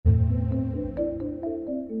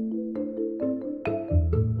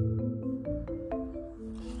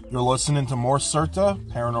You're listening to More Certa,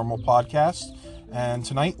 Paranormal Podcast, and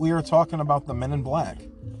tonight we are talking about the Men in Black.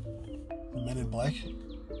 The Men in Black?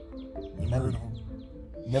 Never heard of them.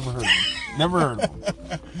 Never heard of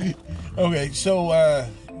them. Okay, so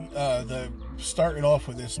starting off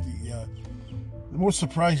with this, the most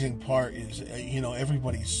surprising part is,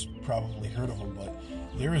 everybody's probably heard of them, but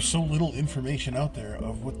there is so little information out there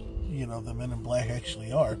of what, the Men in Black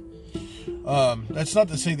actually are. That's not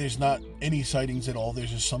to say there's not any sightings at all.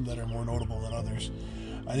 There's just some that are more notable than others.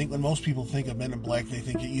 I think when most people think of Men in Black, they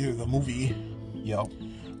think of either the movie,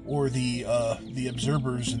 or the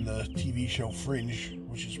Observers in the TV show Fringe,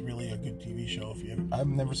 which is really a good TV show. If you haven't, I've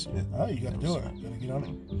never seen it. Oh, you got to do it. Got to get on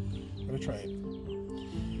it. Got to try it.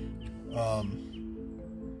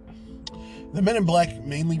 The Men in Black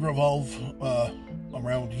mainly revolve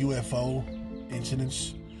around UFO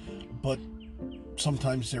incidents, but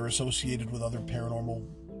sometimes they're associated with other paranormal,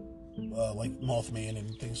 like Mothman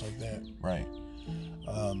and things like that. Right.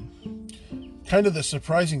 Kind of the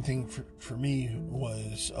surprising thing for me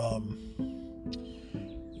was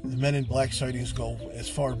the Men in Black sightings go as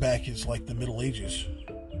far back as like the Middle Ages,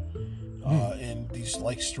 and these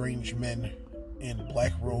like strange men in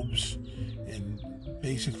black robes, and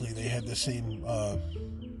basically they had the same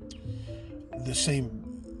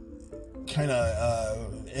kind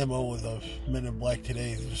of MO of the Men in Black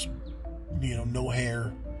today. Just no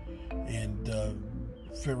hair and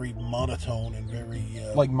very monotone and very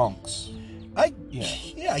like monks. I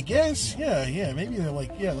guess maybe they're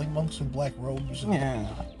like monks in black robes. And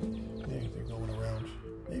they're going around.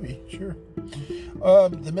 Maybe, sure.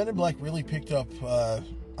 The Men in Black really picked up,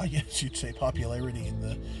 I guess you'd say, popularity in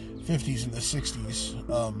the 50s and the 60s,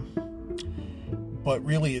 but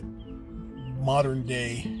really modern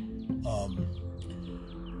day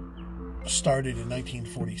started in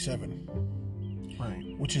 1947.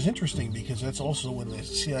 Right. Which is interesting because that's also when the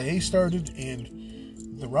CIA started and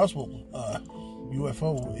the Roswell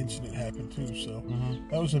UFO incident happened too. So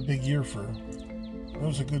that was a big year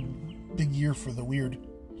big year for the weird.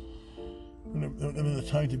 The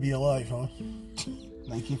time to be alive, huh?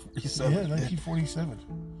 1947. Yeah, 1947.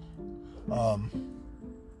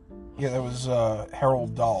 That was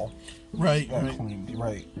Harold Dahl. Right. Claimed,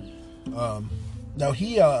 right. Now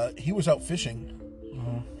he was out fishing,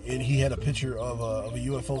 and he had a picture of a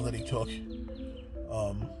UFO that he took,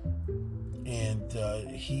 and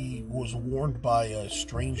he was warned by a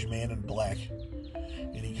strange man in black,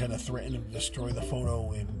 and he kind of threatened to destroy the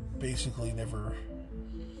photo and basically never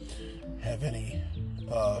have any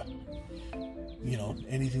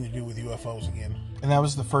anything to do with UFOs again. And that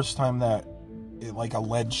was the first time that it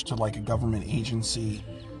alleged to a government agency.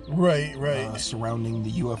 Right. Surrounding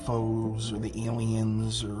the UFOs or the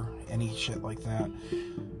aliens or any shit like that.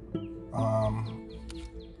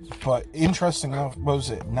 But interesting enough, what was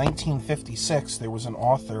it? 1956, there was an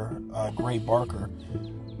author, Gray Barker,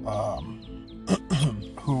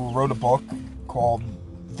 who wrote a book called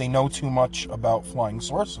They Know Too Much About Flying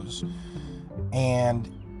Saucers. And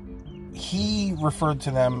he referred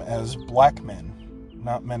to them as black men,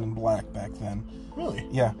 not Men in Black back then. Really?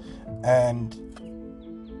 Yeah. And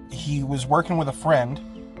he was working with a friend,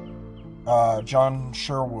 John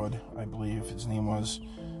Sherwood, I believe his name was,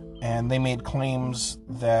 and they made claims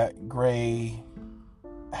that Gray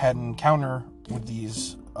had an encounter with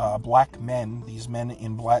these black men, these men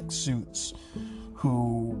in black suits,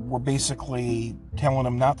 who were basically telling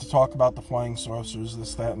him not to talk about the flying saucers,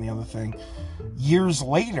 this, that, and the other thing. Years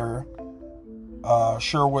later,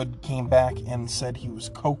 Sherwood came back and said he was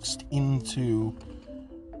coaxed into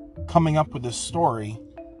coming up with this story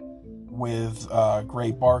with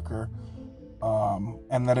Gray Barker,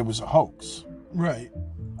 and that it was a hoax. Right.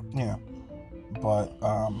 Yeah. But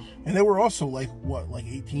and they were also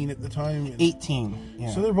 18 at the time. 18. Yeah.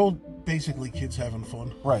 So they're both basically kids having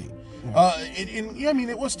fun. Right. Yeah.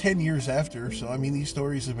 It was 10 years after. So these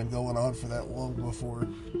stories have been going on for that long before,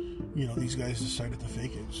 these guys decided to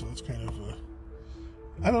fake it. So it's kind of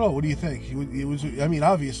I don't know. What do you think? It was.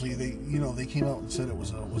 Obviously they came out and said it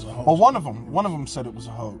was a hoax. Well, one of them said it was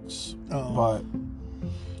a hoax. But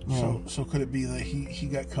so could it be that he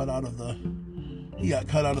got cut out of the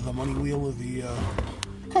money wheel of the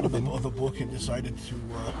of the book and decided to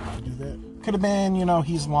do that? Could have been.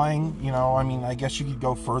 He's lying. I guess you could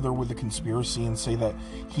go further with the conspiracy and say that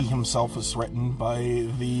he himself was threatened by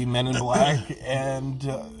the Men in Black and.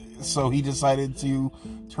 So he decided to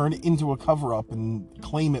turn it into a cover-up and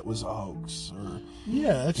claim it was a hoax.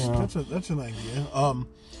 That's an idea.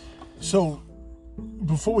 So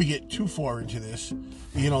before we get too far into this,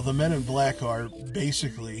 the Men in Black are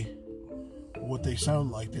basically what they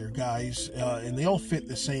sound like. They're guys, and they all fit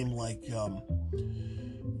the same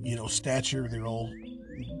stature. They're all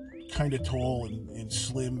kind of tall and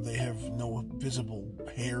slim. They have no visible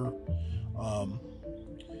hair.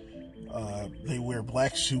 They wear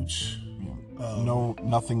black suits.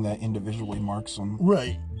 Nothing that individually marks them.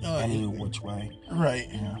 Right. Any which way. Right.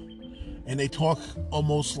 Yeah. And they talk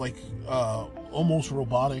almost like almost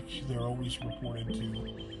robotic. They're always reported to,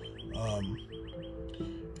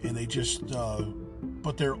 and they just,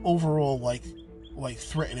 but they're overall like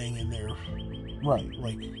threatening in their right,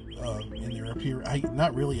 in their appearance.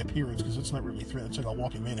 Not really appearance, because it's not really threat. It's like a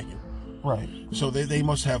walking mannequin. Right. So they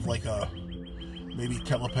must have like a maybe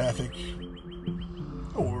telepathic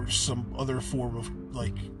or some other form of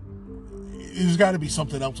like. There's got to be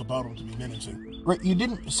something else about them to be menacing. Right, you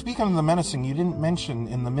didn't. Speaking of the menacing, you didn't mention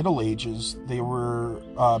in the Middle Ages they were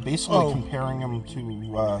basically comparing them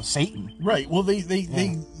to Satan. Right. Well,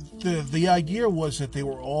 the idea was that they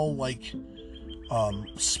were all like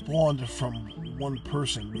spawned from one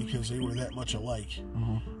person because they were that much alike,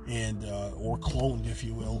 mm-hmm. and or cloned, if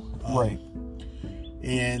you will. Right.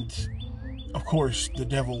 And of course, the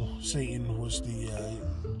devil, Satan, was the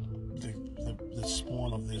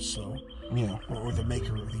spawn of this. So yeah, or the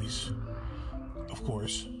maker of these. Of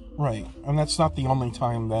course. Right. And that's not the only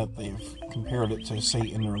time that they've compared it to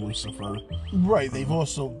Satan or Lucifer. Right. They've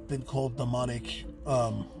also been called demonic.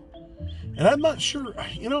 And I'm not sure.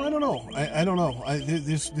 I don't know. I don't know.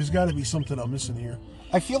 There's got to be something I'm missing here.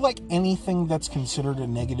 I feel like anything that's considered a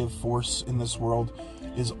negative force in this world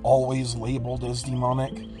is always labeled as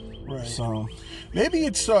demonic. Right. So maybe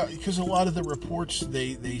it's because a lot of the reports,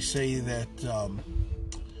 they say that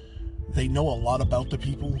they know a lot about the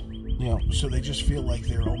people. Yeah. So they just feel like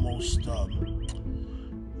they're almost.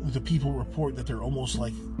 The people report that they're almost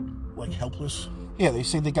like helpless. Yeah, they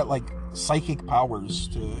say they got like psychic powers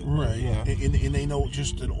to. Right. Yeah. And they know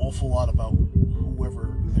just an awful lot about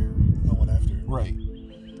whoever they're going after. Right.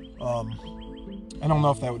 I don't know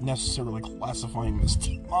if that would necessarily classify him as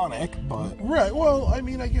demonic, but right. Well, I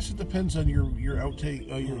mean, I guess it depends on your outtake,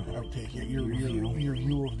 your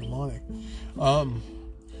view of demonic.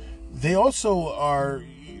 They also are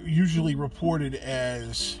usually reported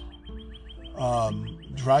as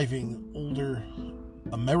driving older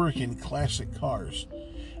American classic cars.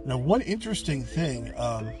 Now, one interesting thing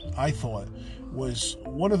I thought was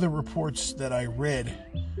one of the reports that I read.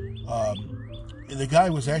 The guy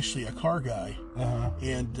was actually a car guy,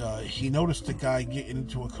 and he noticed the guy getting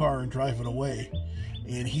into a car and driving away,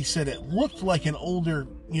 and he said it looked like an older,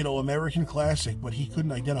 American classic, but he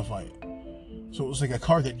couldn't identify it. So it was like a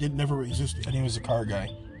car that never existed. And he was a car guy.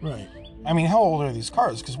 Right. I mean, how old are these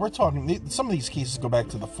cars? Because we're talking, some of these cases go back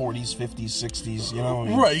to the 40s, 50s, 60s,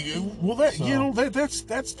 Right. Well, that's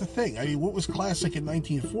the thing. I mean, what was classic in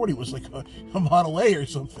 1940 was like a Model A or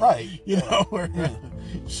something. Right.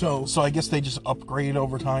 So I guess they just upgrade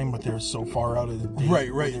over time, but they're so far out of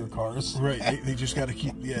date with their cars. Right. They just got to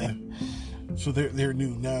keep, yeah. So their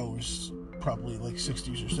new now is probably like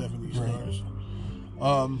 60s or 70s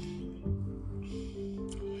cars.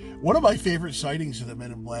 One of my favorite sightings of the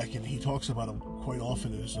Men in Black, and he talks about them quite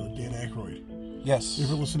often, is Dan Aykroyd. Yes. You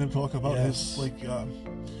ever listen to him talk about his,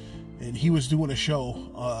 and he was doing a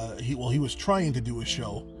show, he was trying to do a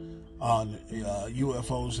show on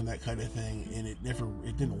UFOs and that kind of thing, and it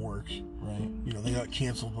didn't work. Right. They got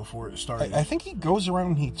canceled before it started. I think he goes around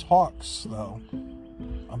and he talks, though,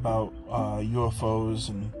 about UFOs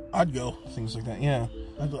and I'd go. Things like that, yeah.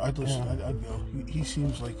 I'd listen. Yeah. I'd go. He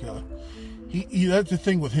seems like... that's the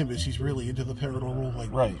thing with him, is he's really into the paranormal,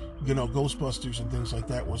 right. Ghostbusters and things like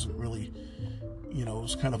that wasn't really, it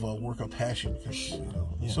was kind of a work of passion.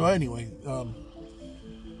 Yeah. So anyway,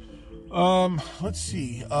 let's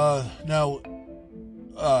see. Now,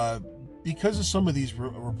 because of some of these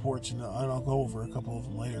reports, and I'll go over a couple of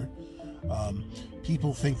them later,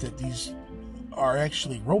 people think that these are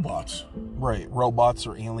actually robots. Right, robots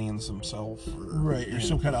or aliens themselves. Or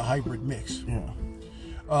some kind of hybrid mix. Yeah.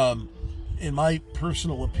 In my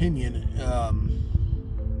personal opinion,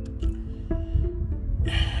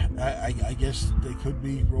 I guess they could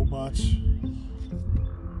be robots.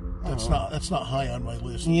 That's not high on my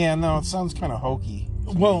list. Yeah, no, it sounds kind of hokey.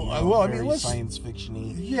 I mean, let's science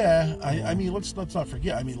fiction-y. Yeah, I mean, let's not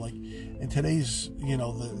forget. I mean, like in today's,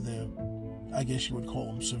 the I guess you would call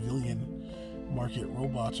them civilian market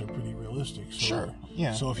robots are pretty realistic. So, sure.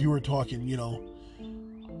 Yeah. So if you were talking,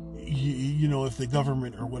 if the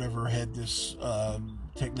government or whatever had this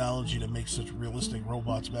technology to make such realistic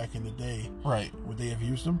robots back in the day, right? Would they have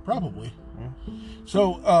used them? Probably. Yeah.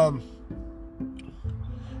 So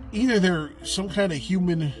either they're some kind of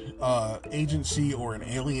human agency or an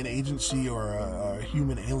alien agency or a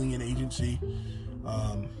human alien agency.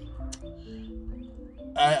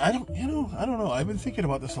 I don't, I don't know. I've been thinking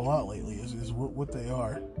about this a lot lately. Is what they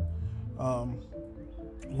are.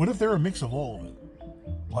 What if they're a mix of all of it?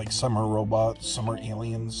 Like some are robots, some are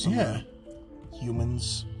aliens, some are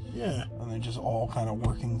humans. Yeah. And they're just all kind of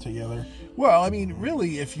working together. Well, I mean,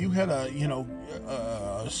 really, if you had a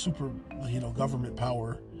super government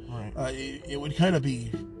power, right? It would kind of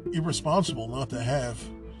be irresponsible not to have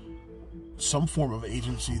some form of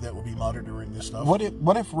agency that would be monitoring this stuff. What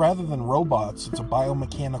if rather than robots, it's a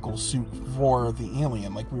biomechanical suit for the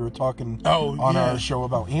alien? Like we were talking on our show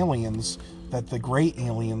about aliens, that the gray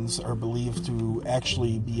aliens are believed to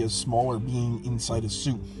actually be a smaller being inside a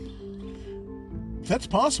suit. That's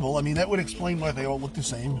possible. I mean, that would explain why they all look the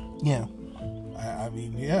same. Yeah. I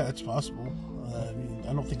mean, yeah, it's possible. I mean,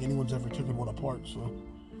 I don't think anyone's ever taken one apart, so.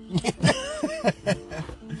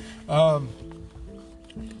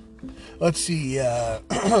 Let's see.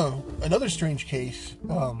 Another strange case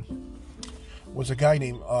was a guy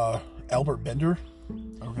named Albert Bender.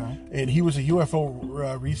 Okay. And he was a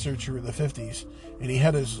UFO researcher in the 50s, and he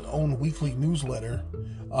had his own weekly newsletter.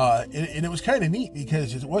 And it was kind of neat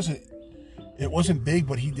because it wasn't big,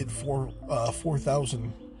 but he did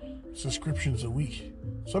 4,000 subscriptions a week.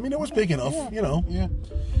 So I mean, it was big enough,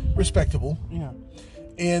 respectable. Yeah.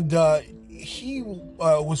 And he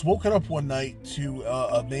was woken up one night to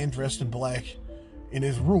a man dressed in black in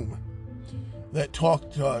his room that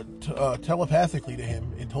talked telepathically to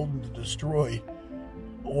him and told him to destroy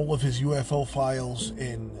all of his UFO files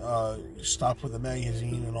and stop with the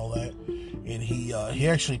magazine and all that. And he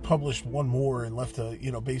actually published one more and left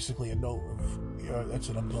basically a note of that's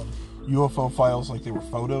it, I'm done. UFO files, like they were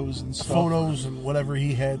photos and stuff. Photos and whatever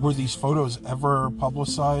he had. Were these photos ever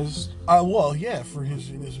publicized? Well, yeah, for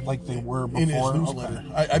his like they were before in his newsletter.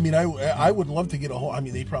 Okay. I mean, I would love to get a hold. I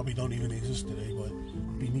mean, they probably don't even exist today, but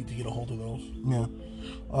it'd be neat to get a hold of those. Yeah.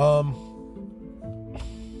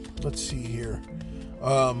 Let's see here.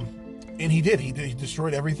 And he did. He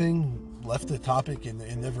destroyed everything, left the topic, and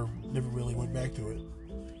never really went back to it.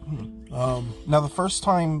 Now, the first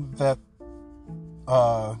time that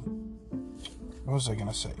what was I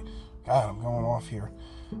gonna say? God, I'm going off here.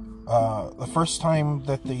 The first time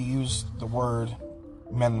that they used the word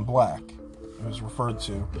Men in Black, it was referred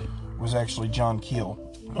to, was actually John Keel,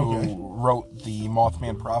 who wrote the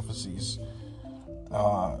Mothman Prophecies.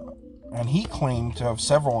 And he claimed to have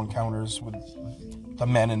several encounters with the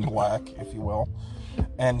Men in Black, if you will.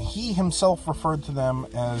 And he himself referred to them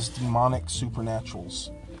as demonic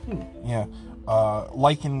supernaturals. Yeah.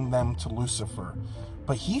 Likening them to Lucifer.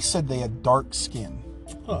 But he said they had dark skin.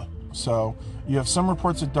 Huh. So you have some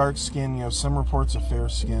reports of dark skin, you have some reports of fair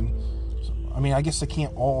skin. So, I mean, I guess they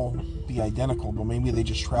can't all be identical, but maybe they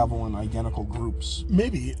just travel in identical groups.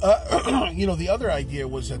 Maybe. The other idea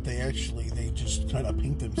was that they just kind of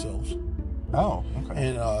paint themselves. Oh,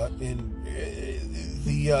 okay. And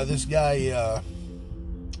this guy,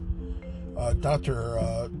 Dr.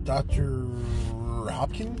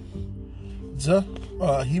 Hopkins,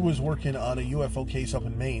 he was working on a UFO case up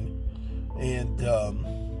in Maine, and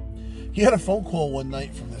he had a phone call one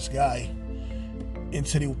night from this guy and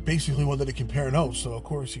said he basically wanted to compare notes. So of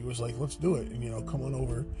course he was like, let's do it, and come on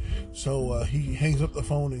over. So he hangs up the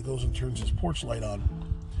phone and goes and turns his porch light on,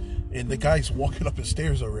 and the guy's walking up the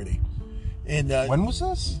stairs already. And when was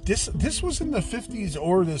this? This was in the 50s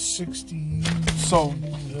or the 60s. So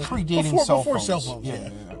predating cell phones. Before cell phones, yeah.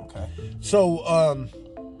 Okay. So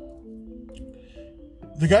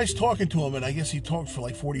the guy's talking to him, and I guess he talked for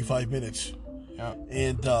like 45 minutes. Yeah.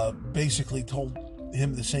 And basically told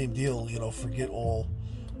him the same deal, forget all,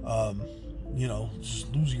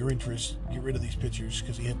 just lose your interest, get rid of these pictures,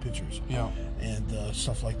 because he had pictures. Yeah. And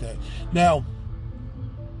stuff like that. Now,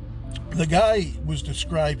 the guy was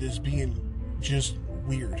described as being just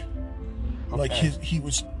weird. Okay. Like he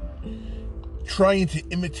was trying to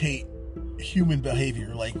imitate human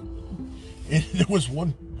behavior. Like, and there was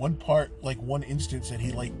one part, like one instance that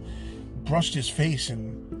he like brushed his face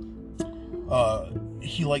and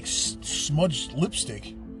he like smudged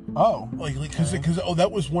lipstick. Oh, because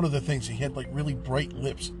that was one of the things. He had like really bright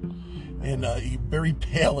lips, and he very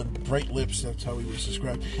pale and bright lips. That's how he was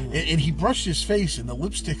described. And he brushed his face, and the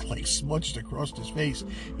lipstick like smudged across his face.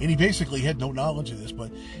 And he basically had no knowledge of this,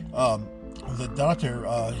 but the doctor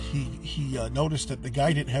he noticed that the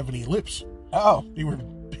guy didn't have any lips. Oh, they were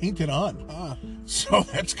painted on. So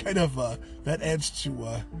that's kind of that adds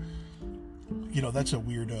to that's a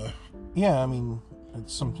weird. Yeah, I mean,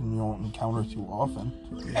 it's something you don't encounter too often.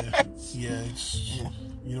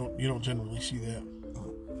 You don't generally see that.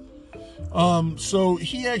 So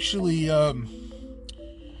he actually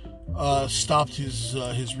stopped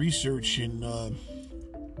his research and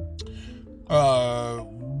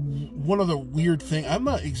One of the weird thing, I'm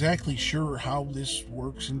not exactly sure how this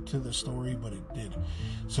works into the story, but it did.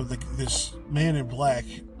 So this man in black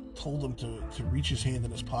told him to reach his hand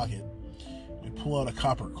in his pocket and pull out a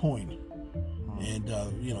copper coin. And,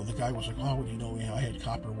 the guy was like, oh, how would you know I had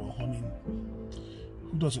copper? Well, I mean,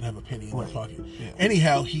 who doesn't have a penny in their pocket? Yeah.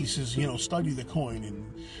 Anyhow, he says, study the coin, and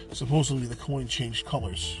supposedly the coin changed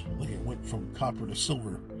colors. Like it went from copper to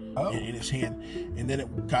silver in his hand, and then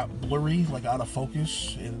it got blurry, like out of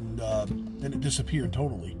focus, and then it disappeared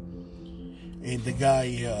totally. And the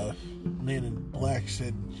guy, man in black,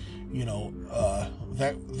 said,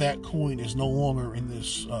 that coin is no longer in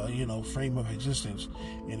this, frame of existence.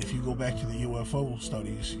 And if you go back to the UFO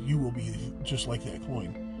studies, you will be just like that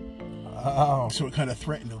coin. Oh. So it kind of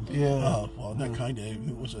threatened him. Yeah. Well, not kind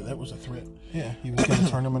of. That was a threat. Yeah, he was going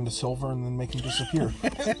to turn him into silver and then make him disappear.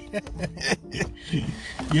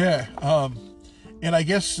 Yeah. And I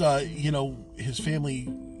guess, his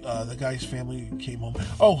family, the guy's family came home.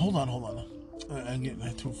 Oh, hold on. I'm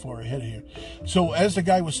getting too far ahead here. So as the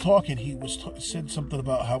guy was talking, he said something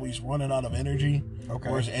about how he's running out of energy,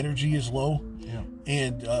 or his energy is low. Yeah.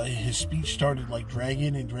 And his speech started like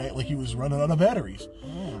dragging like he was running out of batteries.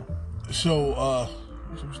 Oh. So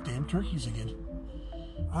those damn turkeys again.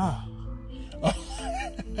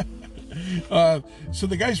 So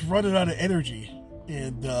the guy's running out of energy,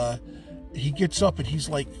 and he gets up and he's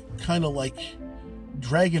like kind of like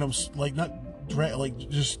dragging him, like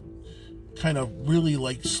just kind of really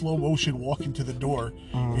like slow motion walking to the door,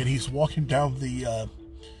 and he's walking down the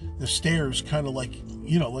stairs kind of like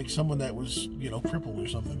like someone that was crippled or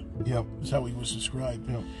something. Yep, that's how he was described.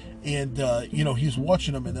 Yep. And he's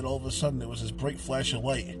watching him, and then all of a sudden there was this bright flash of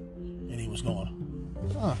light, and he was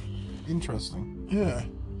gone. Interesting. Yeah.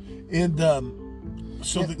 And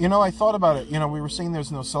so I thought about it. We were saying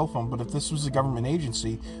there's no cell phone, but if this was a government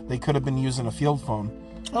agency, they could have been using a field phone.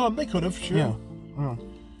 They could have, sure.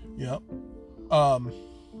 Yeah.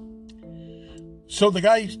 So the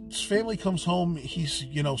guy's family comes home. He's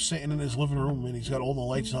sitting in his living room, and he's got all the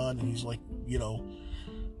lights on, and he's like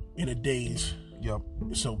in a daze. Yep.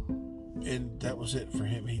 So, and that was it for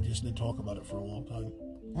him. He just didn't talk about it for a long time.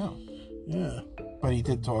 Yeah. But he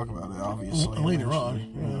did talk about it, obviously. Later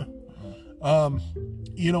on. Yeah.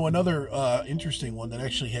 Another interesting one that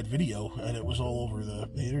actually had video, and it was all over the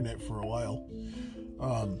internet for a while,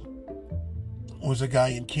 was a guy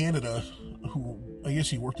in Canada who, I guess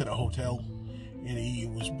he worked at a hotel, and he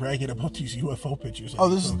was bragging about these UFO pictures. Oh,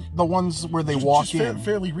 this is the ones where they walk in.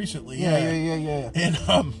 Fairly recently. Yeah.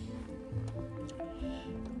 And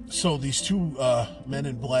so these two men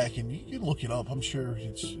in black, and you can look it up. I'm sure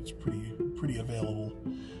it's pretty available.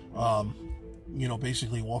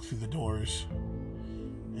 Basically walk through the doors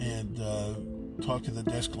and talk to the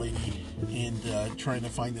desk lady and trying to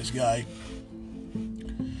find this guy.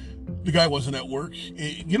 The guy wasn't at work.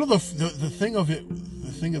 The thing of it,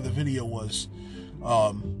 the thing of the video was,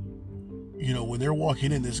 when they're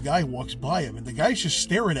walking in, this guy walks by him, and the guy's just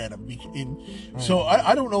staring at him. So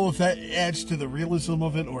I don't know if that adds to the realism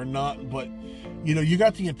of it or not, but you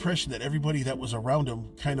got the impression that everybody that was around him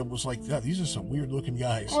kind of was like, yeah, these are some weird looking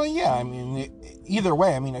guys. Well, yeah, I mean, either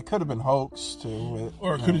way, I mean, it could have been hoax too.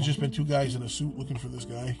 Or it could have just been two guys in a suit looking for this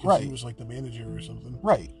guy, because he was like the manager or something.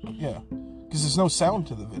 Right, yeah. Because there's no sound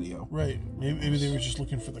to the video. Right. Maybe they were just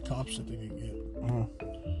looking for the cops that they could get.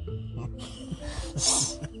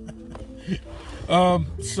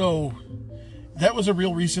 So that was a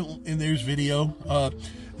real recent in there's video.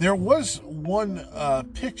 There was one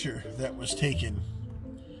picture that was taken.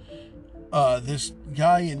 This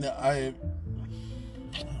guy in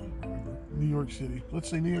New York City. Let's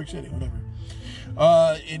say New York City, whatever.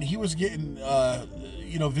 And he was getting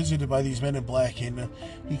visited by these men in black, and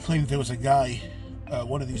he claimed there was a guy,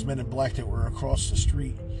 one of these men in black that were across the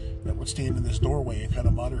street, that would stand in this doorway and kind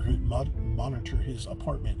of monitor his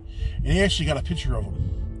apartment. And he actually got a picture of him.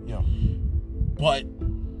 Yeah. But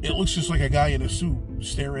it looks just like a guy in a suit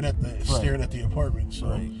staring at the apartment. So,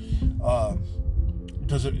 to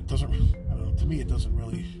me, it doesn't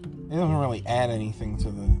really add anything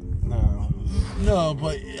to the. No,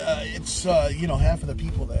 but it's half of the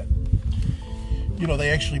people that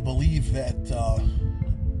they actually believe that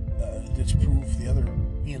it's proof. The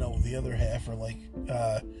other half are like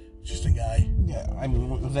just a guy. Yeah, I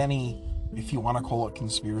mean, with any, if you want to call it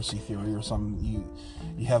conspiracy theory or something,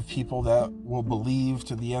 you have people that will believe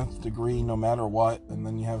to the nth degree no matter what, and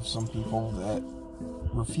then you have some people that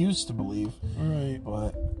refuse to believe. Right.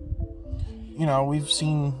 But we've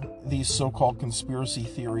seen these so-called conspiracy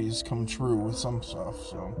theories come true with some stuff,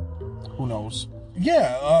 so who knows?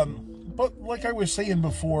 Yeah, but like I was saying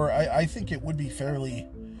before, I think it would be fairly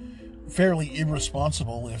fairly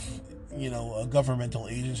irresponsible if, a governmental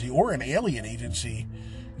agency or an alien agency,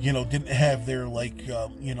 didn't have their,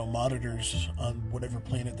 monitors on whatever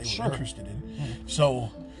planet they were interested in.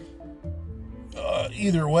 So,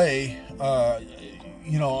 either way,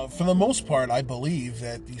 for the most part, I believe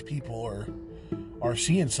that these people are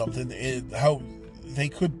seeing something. How they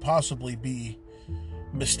could possibly be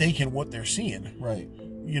mistaken what they're seeing. Right.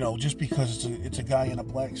 Just because it's a guy in a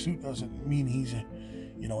black suit doesn't mean he's an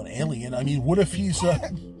alien. I mean, what if he's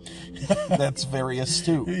That's very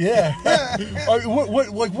astute. Yeah.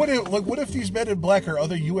 What if these men in black are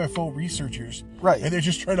other UFO researchers? Right. And they're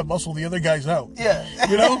just trying to muscle the other guys out. Yeah.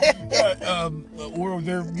 Or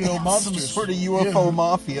they're monsters. Some sort of UFO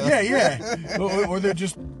mafia. Yeah. Or they're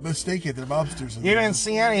just mistaken. They're mobsters. You didn't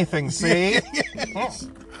see anything, see?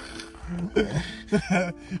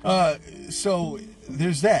 So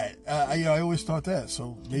there's that. I always thought that.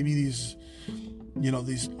 So maybe these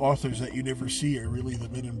authors that you never see are really the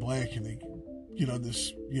men in black, and they,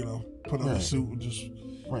 put on a suit and just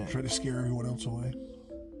try to scare everyone else away.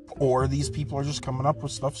 Or these people are just coming up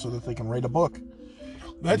with stuff so that they can write a book.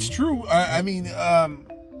 That's true. That's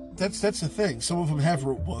the thing. Some of them have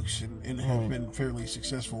wrote books and have been fairly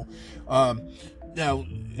successful. Now,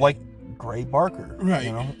 like Gray Barker,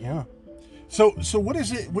 right? Yeah. So what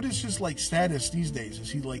is it? What is his status these days?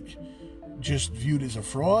 Is he just viewed as a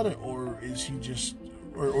fraud, or is he just,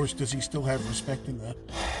 or does he still have respect in the?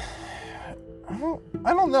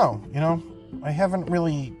 I don't know. I haven't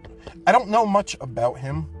really. I don't know much about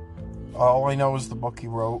him. All I know is the book he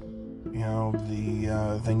wrote.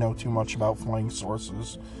 They know too much about flying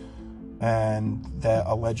saucers, and that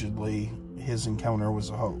allegedly his encounter was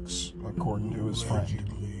a hoax, according to his friend.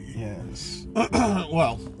 Yes.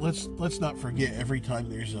 Well, let's not forget. Every time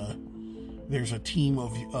there's a team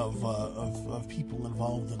of people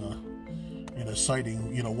involved in a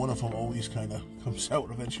sighting, one of them always kind of comes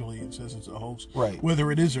out eventually and says it's a hoax. Right.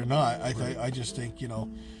 Whether it is or not, I just think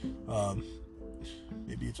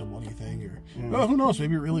maybe it's a money thing, or well, who knows?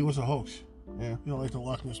 Maybe it really was a hoax. Yeah. Like the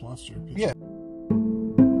Loch Ness monster. Yeah.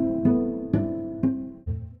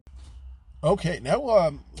 Okay,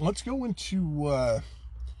 now let's go into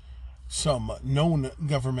some known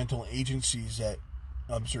governmental agencies that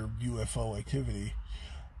observe UFO activity.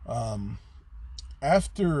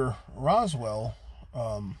 After Roswell,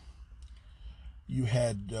 you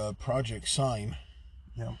had Project Sign,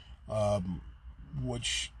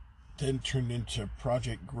 which then turned into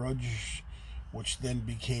Project Grudge, which then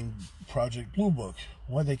became Project Blue Book.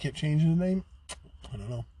 Why they kept changing the name, I don't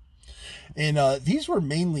know. And these were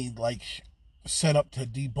mainly set up to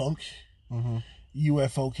debunk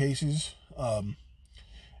UFO cases.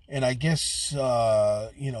 And I guess,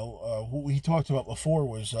 what we talked about before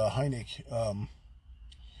was Hynek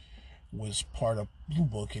was part of Blue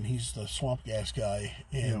Book, and he's the swamp gas guy.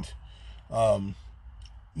 And,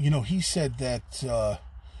 he said that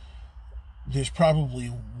there's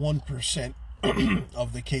probably 1%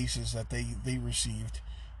 of the cases that they received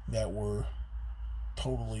that were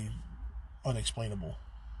totally unexplainable.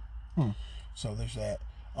 So there's that.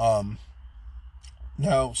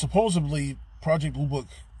 Now, supposedly, Project Blue Book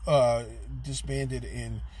disbanded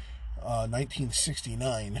in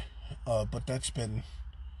 1969, but that's been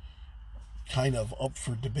kind of up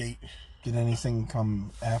for debate. Did anything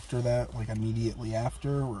come after that, immediately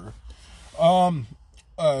after, or?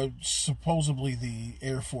 Supposedly the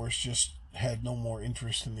Air Force just had no more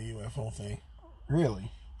interest in the UFO thing.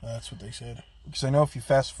 Really? That's what they said. Because I know if you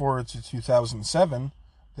fast forward to 2007,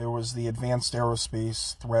 there was the Advanced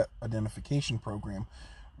Aerospace Threat Identification Program,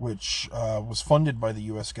 which was funded by the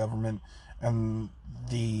U.S. government, and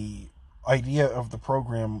the idea of the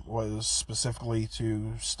program was specifically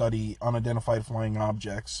to study unidentified flying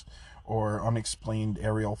objects or unexplained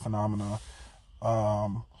aerial phenomena,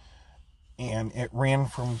 and it ran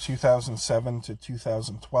from 2007 to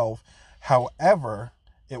 2012. However,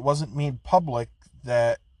 it wasn't made public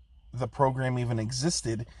that the program even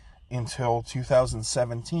existed until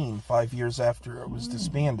 2017, 5 years after it was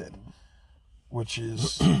disbanded, which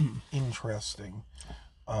is interesting.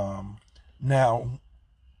 Now,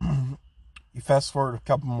 you fast forward a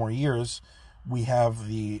couple more years, we have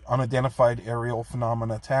the Unidentified Aerial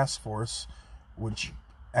Phenomena Task Force, which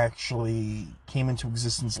actually came into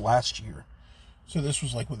existence last year. So this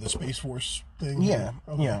was with the Space Force thing? Yeah,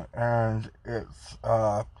 okay. Yeah, and it's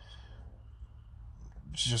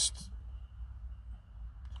just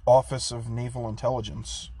Office of Naval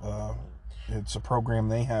Intelligence. It's a program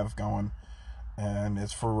they have going, and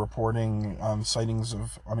it's for reporting on sightings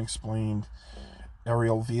of unexplained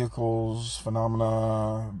aerial vehicles,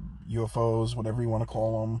 phenomena, UFOs, whatever you want to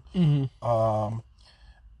call them.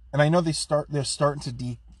 And I know they're starting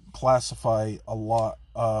to declassify a lot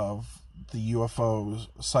of the UFO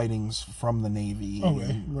sightings from the Navy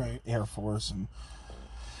and right. Air Force and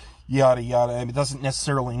yada yada. I mean, it doesn't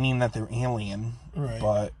necessarily mean that they're alien, Right.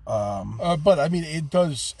 but I mean, it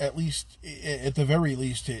does at least, at the very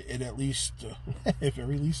least, it at least, at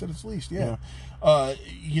very least, at its least, yeah.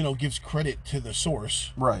 You know, gives credit to the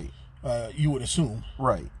source. Right. You would assume.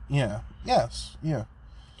 Right. Yeah. Yes. Yeah.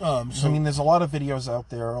 So I mean, there's a lot of videos out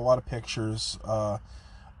there, a lot of pictures. I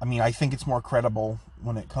mean, I think it's more credible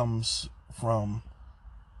when it comes from,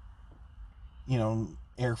 you know,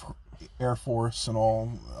 Air Force and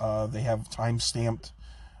all. They have time-stamped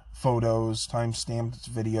photos,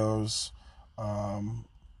 time-stamped videos,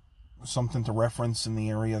 something to reference in the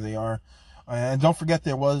area they are. And don't forget,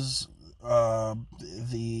 there was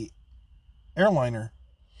the airliner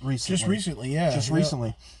recently. just recently, yeah. Just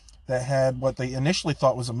recently. That had what they initially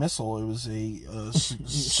thought was a missile. It was a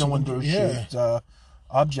cylinder-shaped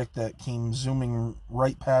object that came zooming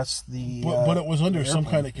right past the. But it was under some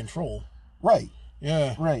airplane. kind of control. Right.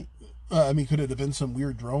 Yeah. Right. I mean, could it have been some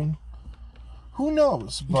weird drone? Who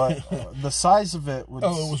knows? But the size of it was.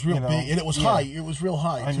 Oh, it was real big, and it was high. It was real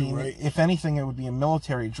high I too, mean, right? if anything, it would be a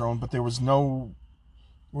military drone, but there was no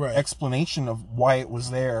Right. explanation of why it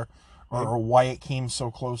was there or why it came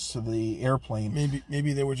so close to the airplane.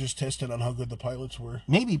 Maybe they were just testing on how good the pilots were.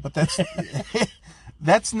 Maybe, but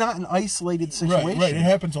that's not an isolated situation. Right. It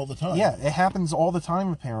happens all the time. Yeah, it happens all the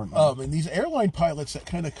time, apparently. And these airline pilots that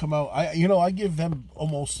kind of come out, I give them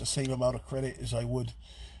almost the same amount of credit as I would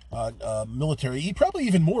military. Probably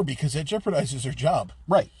even more, because that jeopardizes their job.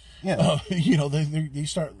 Right. Yeah. You know, they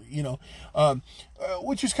start, you know,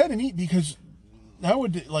 which is kind of neat, because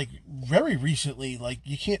nowadays, like very recently, like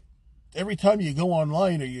you can't. Every time you go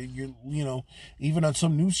online, or you know, even on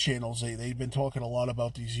some news channels, they've been talking a lot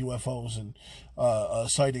about these UFOs and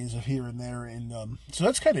sightings of here and there, and so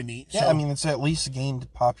that's kind of neat. Yeah, so, I mean, it's at least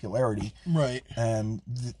gained popularity. right. And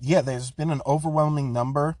there's been an overwhelming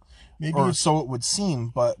number, Maybe or so it would seem.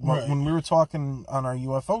 But when we were talking on our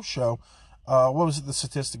UFO show, what was it? The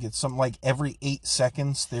statistic? It's something like every 8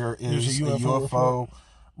 seconds there is a UFO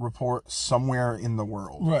report somewhere in the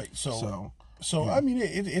world. Right. So yeah. I mean,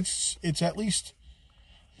 it's at least.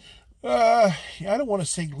 I don't want to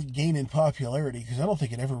say gain in popularity, because I don't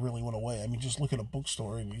think it ever really went away. I mean, just look at a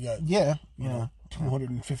bookstore and you got you know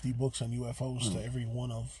 250 books on UFOs to every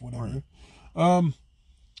one of whatever. Right.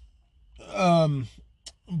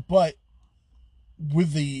 But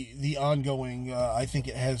with the ongoing, I think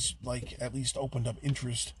it has, like, at least opened up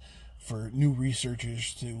interest for new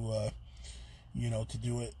researchers to to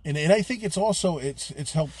do it, and I think it's also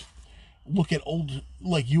it's helped look at old,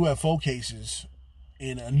 like, UFO cases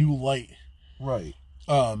in a new light. Right.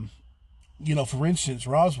 You know, for instance,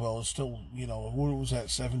 Roswell is still, you know, what was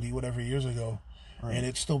that, 70 whatever years ago, right. And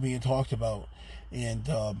it's still being talked about, and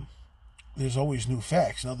there's always new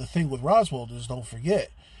facts. Now, the thing with Roswell is, don't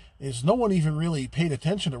forget, is no one even really paid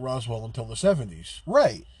attention to Roswell until the 70s.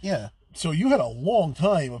 Right. Yeah. So you had a long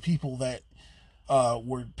time of people that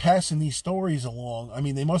were passing these stories along. I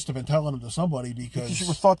mean, they must have been telling them to somebody, because you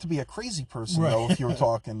were thought to be a crazy person, though, if you were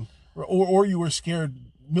talking. Or you were scared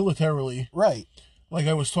militarily. Right. Like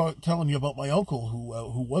I was telling you about my uncle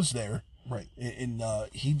who was there. Right. And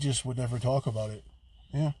he just would never talk about it.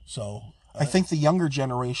 Yeah. So I think the younger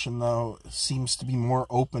generation, though, seems to be more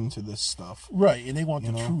open to this stuff. Right, and they want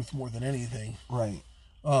the truth more than anything. Right.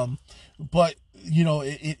 But you know,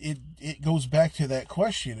 it goes back to that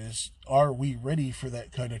question: is, are we ready for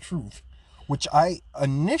that kind of truth? Which I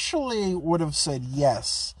initially would have said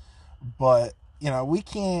yes, but you know, we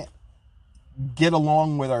can't get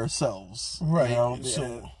along with ourselves. Right. You know?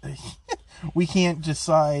 So we can't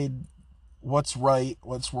decide what's right,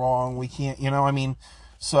 what's wrong. We can't, you know, I mean,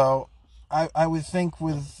 so I would think,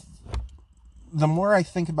 with the more I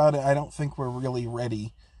think about it, I don't think we're really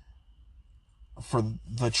ready for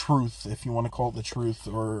the truth, if you want to call it the truth.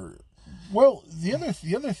 Or, well, the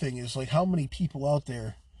other thing is, like, how many people out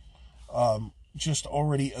there just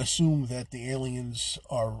already assume that the aliens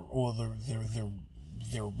are, or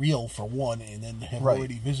they're real, for one, and then have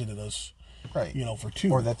already visited us, right? You know, for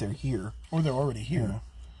two, or that they're here, or they're already here.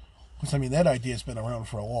 Because I mean, that idea has been around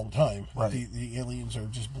for a long time. Right. The aliens are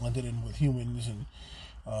just blended in with humans, and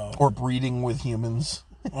or breeding with humans.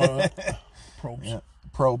 Probes. Yeah.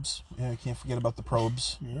 Probes. Yeah, can't forget about the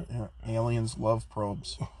probes. Yeah. Aliens love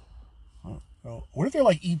probes. Oh, what if they're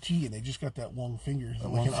like E.T. and they just got that long finger,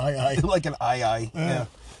 like an eye? Like an eye.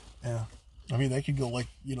 Yeah. I mean, they could go, like,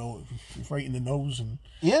 you know, right in the nose, and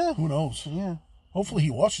who knows? Yeah. Hopefully he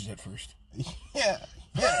washes it first. Yeah.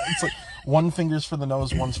 It's like one finger's for the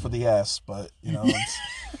nose, one's for the ass, but you know,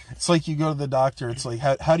 It's like you go to the doctor. It's like,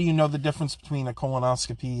 how do you know the difference between a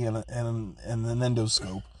colonoscopy and an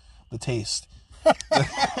endoscope? The taste.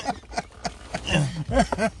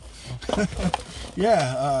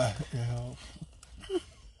 Yeah,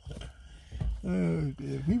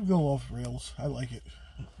 we go off rails. I like it.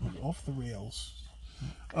 Off the rails.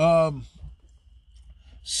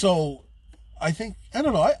 So, I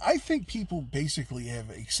don't know. I think people basically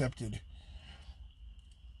have accepted,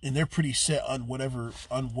 and they're pretty set on whatever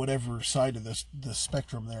side of the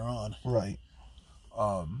spectrum they're on. Right.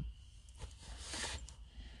 I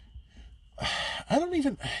don't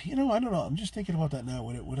even, I don't know. I'm just thinking about that now.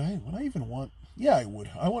 Would I even want? Yeah, I would.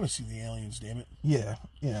 I want to see the aliens. Damn it. Yeah.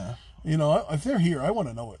 If they're here, I want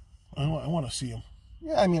to know it. I want to see them.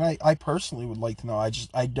 Yeah, I mean, I personally would like to know.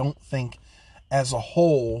 I don't think, as a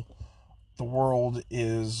whole, the world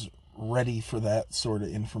is ready for that sort of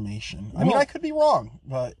information. I mean, I could be wrong,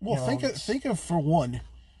 but think of for one,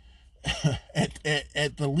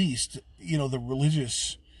 at the least, the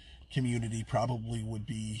religious community probably would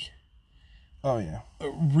be. Oh yeah.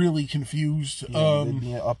 Really confused. Yeah, they'd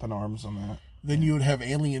be up in arms on that. Then you would have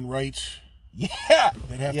alien rights. Yeah.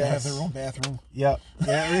 They'd have to have their own bathroom. Yep.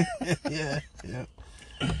 Yeah.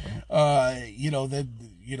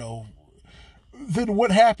 Then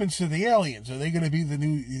what happens to the aliens? Are they going to be the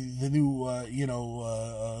new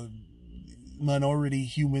minority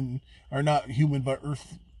human, or not human but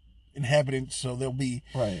Earth inhabitants? So they'll be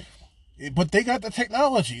right. But they got the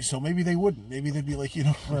technology, so maybe they wouldn't. Maybe they'd be like,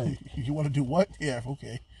 right. You want to do what? Yeah,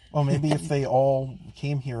 okay. Well, maybe if they all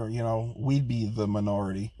came here, we'd be the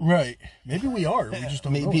minority. Right. Maybe we are. We just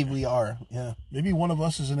don't know. Maybe we are. Yeah. Maybe one of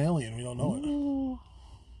us is an alien. We don't know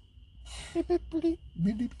it.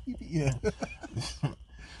 Yeah.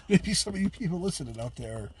 Maybe some of you people listening out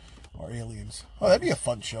there are aliens. Oh, that'd be a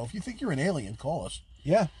fun show. If you think you're an alien, call us.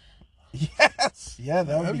 Yeah. Yes. Yeah,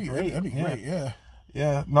 that'd be great. That'd be great, yeah.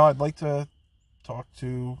 Yeah. No, I'd like to talk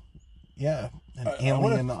to, an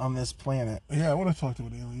alien on this planet. Yeah, I want to talk to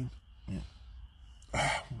an alien. Yeah.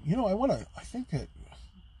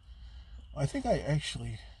 I think I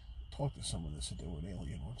actually talked to someone that said they were an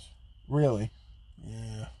alien once. Really?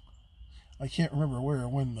 Yeah. I can't remember where or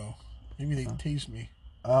when, though. Maybe they tased me.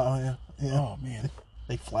 Oh, yeah. Oh, man.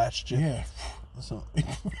 They flashed you. Yeah. So,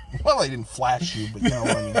 well, they didn't flash you, but you know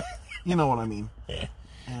what I mean. You know what I mean.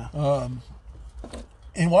 Yeah.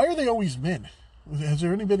 And why are they always men? Has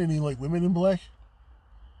there been any women in black?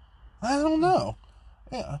 I don't know.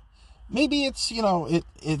 Yeah, maybe it's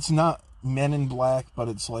it's not Men in Black, but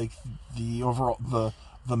it's like the overall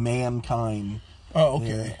the mankind. Oh,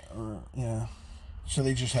 okay. Yeah. So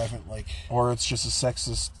they just haven't or it's just a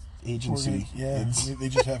sexist agency. They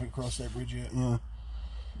just haven't crossed that bridge yet. Yeah.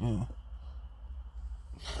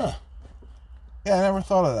 Huh. Yeah, I never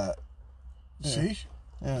thought of that. Yeah. See?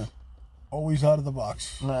 Yeah. Always out of the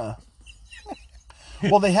box. Nah.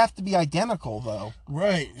 Well, they have to be identical, though.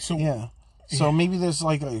 Right. So yeah. So maybe there's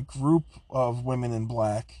a group of women in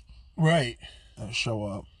black. Right. That show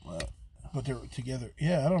up. But they're together.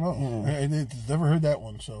 Yeah, I don't know. Yeah. I've never heard that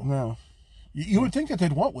one. So no. You would think that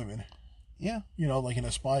they'd want women. Yeah. In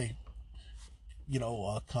a spy.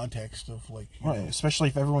 Context of right. Especially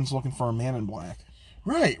if everyone's looking for a man in black.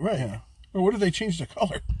 Right. Yeah. Or what if they change the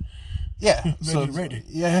color? Yeah. So ready.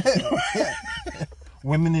 Yeah. Yeah.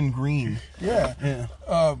 Women in green. Yeah. Yeah.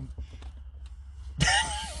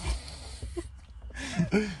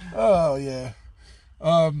 Oh yeah.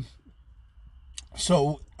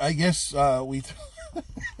 So I guess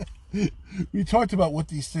we talked about what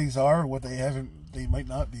these things are, what they might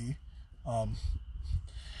not be. I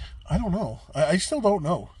don't know. I still don't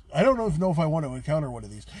know. I don't know if I want to encounter one of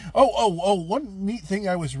these. Oh! One neat thing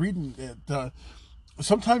I was reading that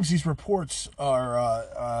sometimes these reports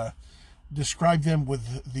are describe them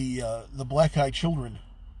with the black-eyed children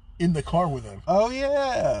in the car with them. Oh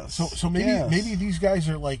yeah. So maybe these guys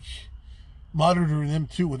are monitoring them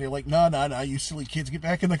too, and they're like, nah, you silly kids, get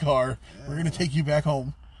back in the car. Yeah. We're gonna take you back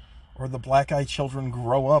home. Or the black-eyed children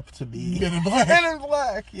grow up to be Men in Black. Men in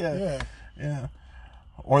Black. Yeah.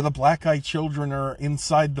 Or the black-eyed children are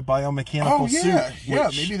inside the biomechanical suit. Yeah.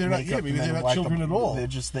 Maybe they're not. Yeah, maybe they're not children at all. They're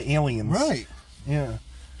just the aliens. Right. Yeah.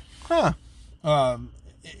 Huh.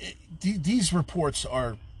 These reports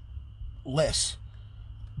are less,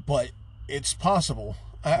 but it's possible.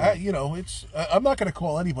 I'm not going to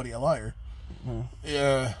call anybody a liar.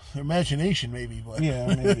 Imagination, maybe, but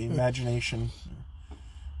maybe imagination.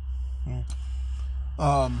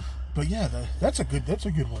 But yeah, that's a good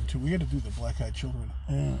one too. We got to do the black-eyed children.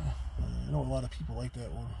 Yeah. I know a lot of people like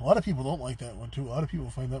that one. A lot of people don't like that one too. A lot of people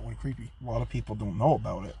find that one creepy. A lot of people don't know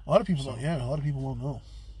about it. A lot of people don't. Yeah, a lot of people don't know.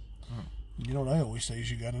 You know what I always say is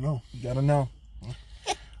you got to know. You gotta know.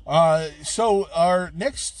 So our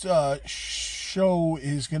next show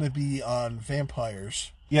is going to be on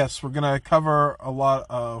vampires. Yes, we're gonna cover a lot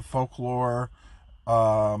of folklore,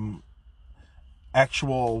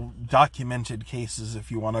 actual documented cases, if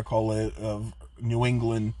you want to call it, of New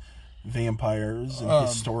England vampires and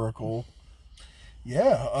historical.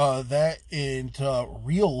 Yeah, that and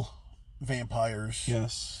real vampires.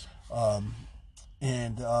 Yes.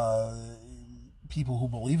 And people who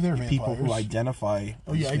believe they're vampires. People who identify.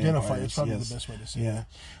 Oh yeah, identify. Vampires. It's probably Yes. the best way to say Yeah.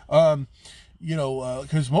 that. You know,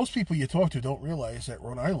 because most people you talk to don't realize that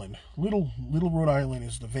Rhode Island, little Rhode Island,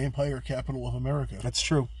 is the vampire capital of America. That's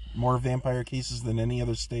true. More vampire cases than any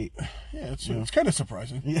other state. Yeah, it's kind of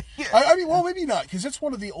surprising. Yeah. I mean, well, maybe not, because it's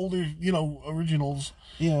one of the older, originals.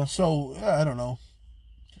 Yeah. So I don't know.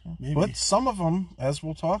 Maybe. But some of them, as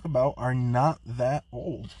we'll talk about, are not that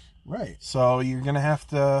old. Right. So you're going to have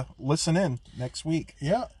to listen in next week.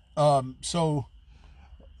 Yeah. So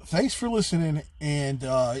thanks for listening. And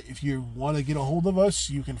if you want to get a hold of us,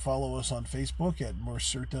 you can follow us on Facebook at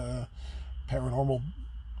Morcerta Paranormal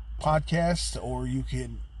Podcast, or you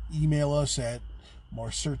can email us at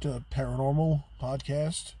Morcerta Paranormal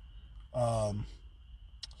Podcast.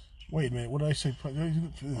 Wait a minute. What did I say?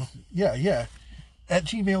 Yeah. At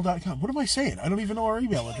gmail.com. What am I saying? I don't even know our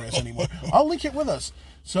email address anymore. I'll link it with us.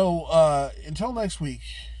 So until next week,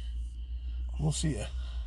 we'll see you.